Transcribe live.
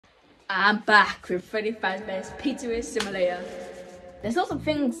I'm back with Freddy Fazbear's Pizzeria Simulator. There's also some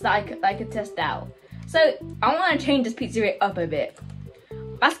things that I could test out. So I want to change this pizzeria up a bit.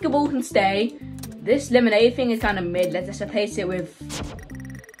 Basketball can stay. This lemonade thing is kind of mid. Let's just replace it with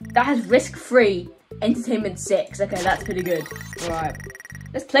that has risk-free entertainment 6. Okay, that's pretty good. Alright.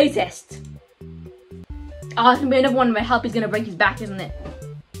 Let's play test. Oh, it's gonna be another one where Helpy's gonna break his back, isn't it?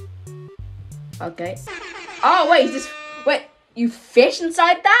 Okay. Oh wait, wait, you fish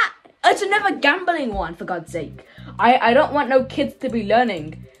inside that? It's another gambling one, for God's sake. I don't want no kids to be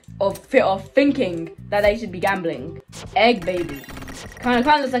learning or thinking that they should be gambling. Egg baby. Kind of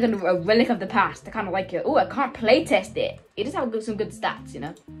looks like a relic of the past. I kind of like it. Oh, I can't play test it. It does have some good stats, you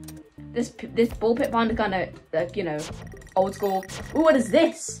know. This ball pit pond is kind of like, you know, old school. Oh, what is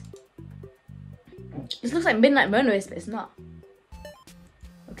this? This looks like Midnight Motorist, but it's not.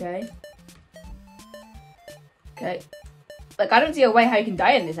 Okay. Okay. Like, I don't see a way how you can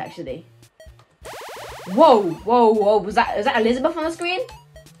die in this, actually. Whoa, whoa, whoa. Was that Elizabeth on the screen?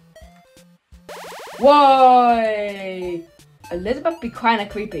 Whoa. Elizabeth be kind of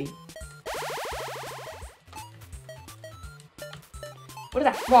creepy. What is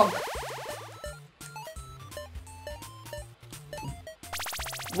that frog?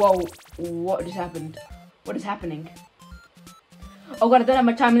 Whoa, what just happened? What is happening? Oh god, I don't have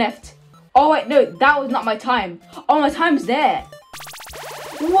much time left. Oh wait, no, that was not my time. Oh, my time's there.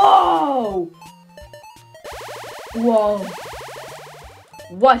 Whoa! Whoa.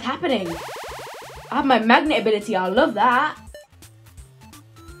 What's happening? I have my magnet ability, I love that.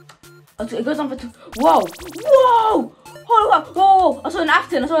 It goes on for whoa! Whoa! Hold on, whoa! I saw an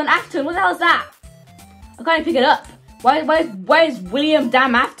Afton, what the hell is that? I can't even pick it up. Why is William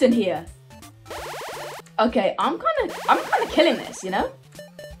Damn Afton here? Okay, I'm kind of killing this, you know?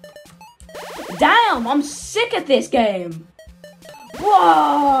 Damn, I'm sick at this game.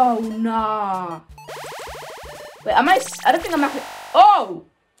 Whoa, nah. Wait, I don't think I'm actually. Oh!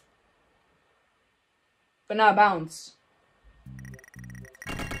 But now I bounce.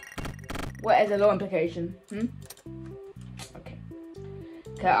 What is the law implication? Okay.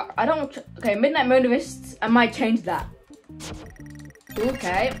 Okay, I don't. Okay, Midnight Motorists. I might change that.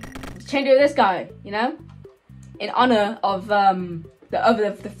 Okay, let's change it with this guy. You know, in honor of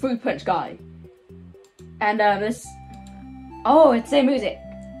the fruit punch guy. And this. Oh, it's the same music.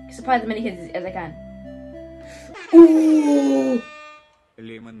 Surprise as many kids as I can. Ooh.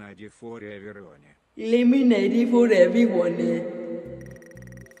 Lemonade for everyone. Lemonade for everyone.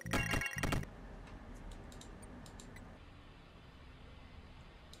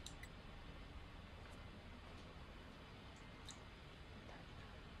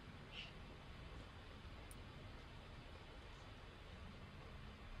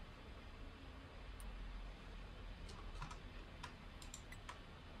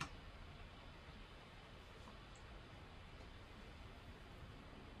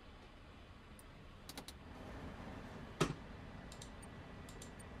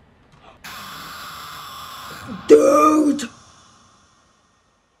 Dude!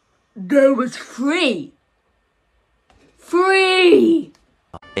 There was free! Free!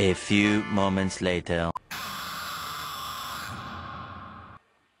 A few moments later.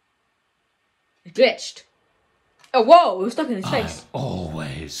 It glitched. Oh, whoa! It was stuck in his face. I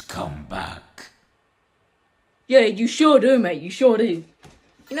always come back. Yeah, you sure do, mate. You sure do.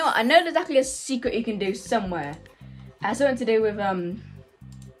 You know what? I know there's actually a secret you can do somewhere. It has something to do with,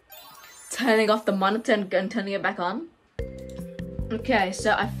 turning off the monitor and turning it back on. Okay,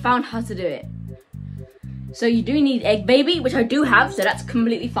 so I found how to do it. So you do need egg baby, which I do have, so that's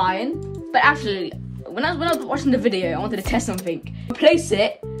completely fine. But actually, when I was watching the video, I wanted to test something. Replace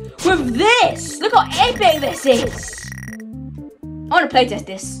it with this! Look how epic this is! I want to playtest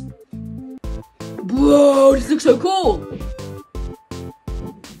this. Bro, this looks so cool!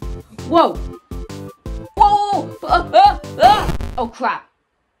 Whoa! Whoa! Oh crap.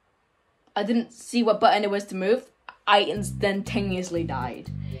 I didn't see what button it was to move. I instantaneously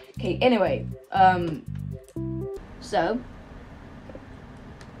died. Okay, anyway, so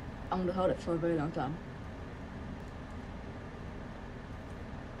I'm gonna hold it for a very long time.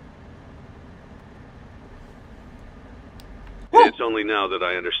 It's only now that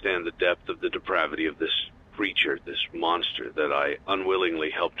I understand the depth of the depravity of this creature, this monster that I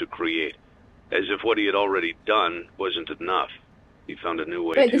unwillingly helped to create, as if what he had already done wasn't enough. He found a new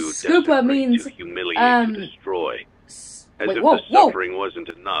way Wait, to the scooper means to humiliate, to destroy. As wait, if whoa, the suffering wasn't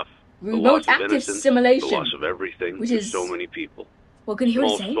enough. The Remote loss of active innocence, simulation, the loss of everything which to is so many people. Well, can you hear what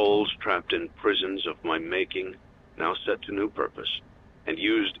Small he's saying? souls trapped in prisons of my making, now set to new purpose, and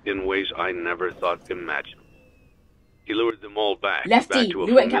used in ways I never thought imaginable. He lured them all back Lefty, to a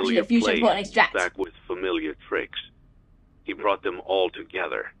you won't capture familiar the future place, button extract. back with familiar tricks. He brought them all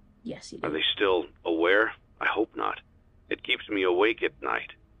together. Yes, he Are did. they still aware? I hope not. It keeps me awake at night.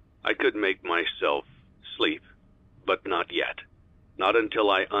 I could make myself sleep, but not yet. Not until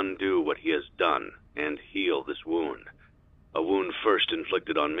I undo what he has done and heal this wound. A wound first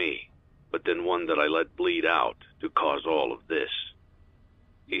inflicted on me, but then one that I let bleed out to cause all of this.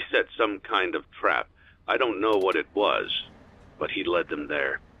 He set some kind of trap. I don't know what it was, but he led them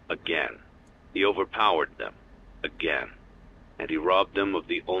there again. He overpowered them again. And he robbed them of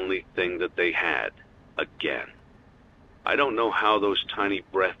the only thing that they had again. I don't know how those tiny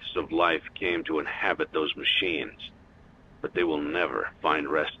breaths of life came to inhabit those machines, but they will never find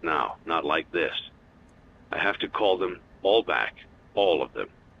rest now, not like this. I have to call them all back, all of them,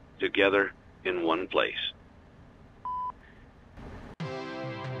 together in one place.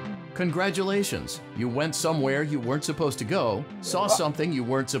 Congratulations! You went somewhere you weren't supposed to go, saw something you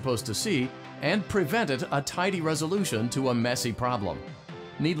weren't supposed to see, and prevented a tidy resolution to a messy problem.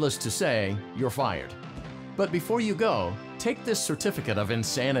 Needless to say, you're fired. But before you go, take this certificate of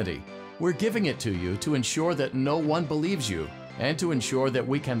insanity. We're giving it to you to ensure that no one believes you and to ensure that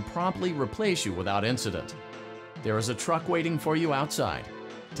we can promptly replace you without incident. There is a truck waiting for you outside.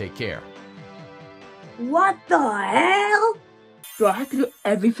 Take care. What the hell? Do I have to do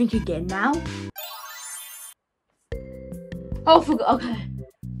everything again now? Oh, okay.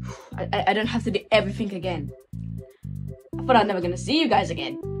 I don't have to do everything again. I thought I was never gonna see you guys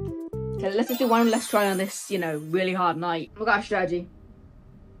again. So let's just do one last try on this, really hard night. We got a strategy.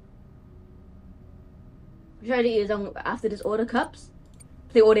 The strategy is after this order cups,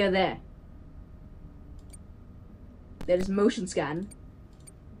 put the audio there. There is motion scan.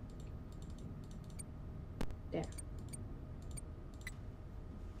 There.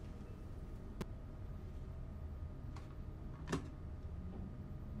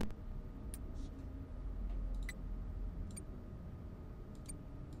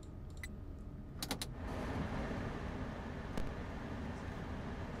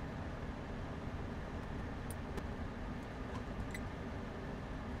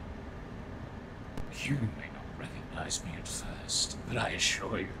 You may not recognize me at first, but I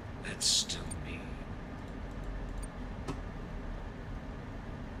assure you, that's still me.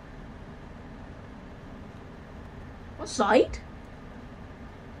 What side?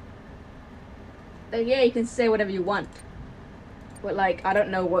 Yeah, you can say whatever you want. But I don't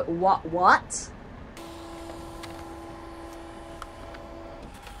know what?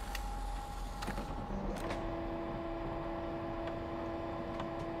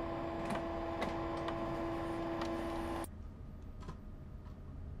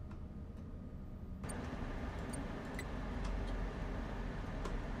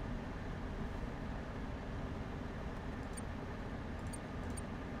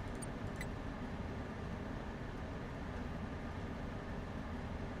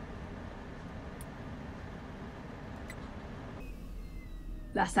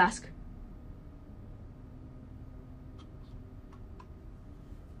 Last task.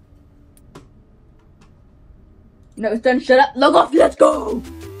 No, it's done. Shut up. Log off. Let's go.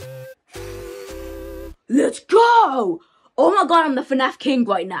 Let's go. Oh my god, I'm the Fnaf king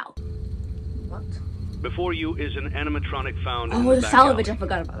right now. What? Before you is an animatronic found in Oh, the the back salvage. alley. I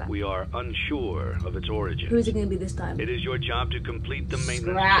forgot about that. We are unsure of its origin. Who is it going to be this time? It is your job to complete the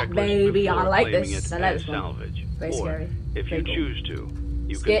maintenance Scrap, checklist baby. I before like claiming this. it I like as this one. salvage. Very Or, scary. if Very you cool. choose to,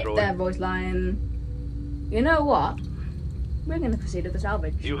 you can Skip throw that it. voice line. You know what? We're going to proceed with the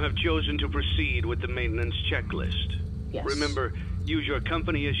salvage. You have chosen to proceed with the maintenance checklist. Yes. Remember, use your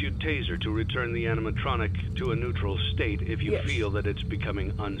company-issued taser to return the animatronic to a neutral state if you Yes. feel that it's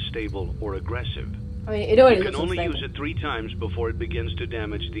becoming unstable or aggressive. I mean, it already You looks can only unstable. use it 3 times before it begins to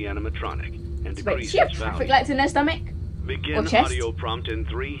damage the animatronic and Wait, decrease she have its traffic value. lights in their stomach? Begin or chest? audio prompt in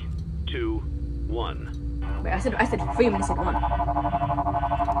 3, 2, 1. Wait, I said 3 minutes, I said 1.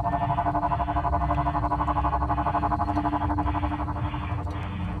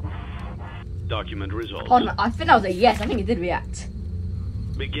 Document results. Hold on, I think that was a yes. I think it did react.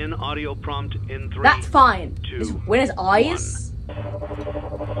 Begin audio prompt in 3. That's fine. 2, It's when his eyes.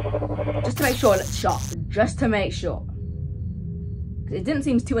 Just to make sure it's shot. Just to make sure. It didn't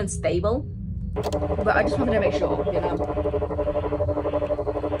seem too unstable. But I just wanted to make sure,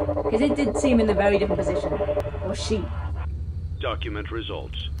 Because it did seem in a very different position. Or she. Document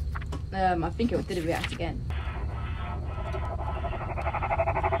results. I think it did react again.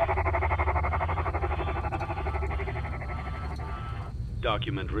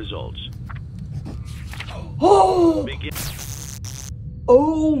 Document results. Oh! Begin.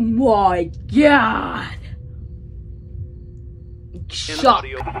 Oh my god! shock.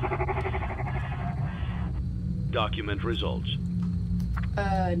 audio. Document results.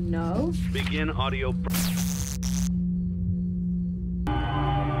 No. Begin audio.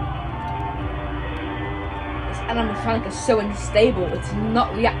 This animatronic is so unstable, it's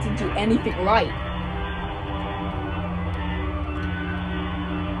not reacting to anything right.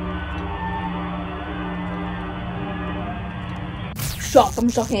 Shock, I'm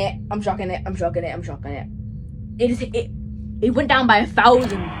shocking it. I'm shocking it. I'm shocking it. I'm shocking it. It went down by 1,000.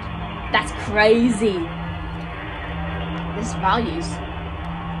 That's crazy. This values.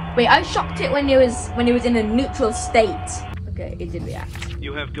 Wait, I shocked it when it was in a neutral state. Okay, it did react.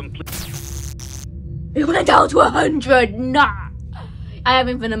 You have It went down to 100. Nah. I have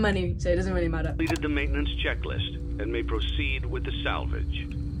infinite money, so it doesn't really matter. completed the maintenance checklist and may proceed with the salvage.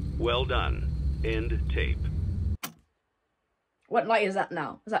 Well done. End tape. What light is that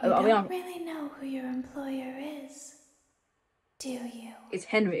now? Is that? You Are we on? don't really know who your employer is, do you? It's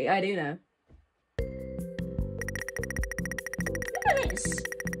Henry. I do know. Look at this.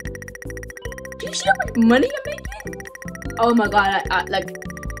 Do you see how much money I'm making? Oh my god! Like,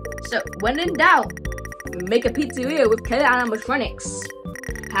 so when in doubt, make a pizzeria with killer animatronics.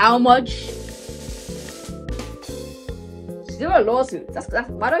 How much? 0 lawsuits. That's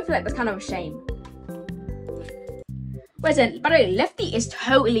why do I feel like that's kind of a shame? Wait a second, by the way, Lefty is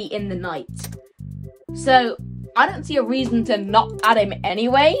totally in the night. So, I don't see a reason to not add him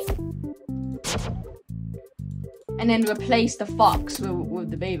anyway. And then replace the fox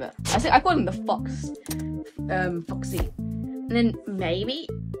with the beaver. I call him the fox. Foxy. And then maybe,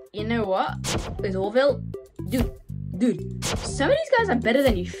 you know what? Is Orville? Dude, some of these guys are better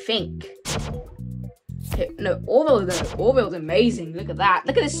than you think. Okay, no, Orville's amazing. Look at that.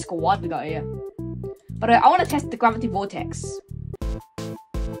 Look at this squad we got here. But I want to test the gravity vortex.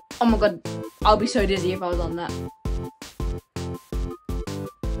 Oh my god, I'll be so dizzy if I was on that.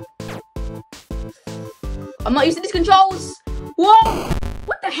 I'm not used to these controls. Whoa!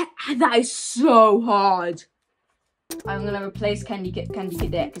 What the heck? That is so hard. I'm gonna replace Candy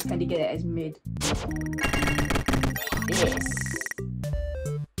Cadet because Candy Cadet is mid. Yes.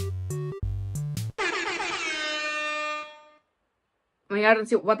 I mean, I don't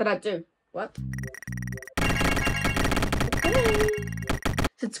see. What did I do? What?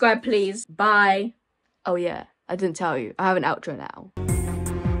 Subscribe, please. Bye. Oh yeah, I didn't tell you. I have an outro now.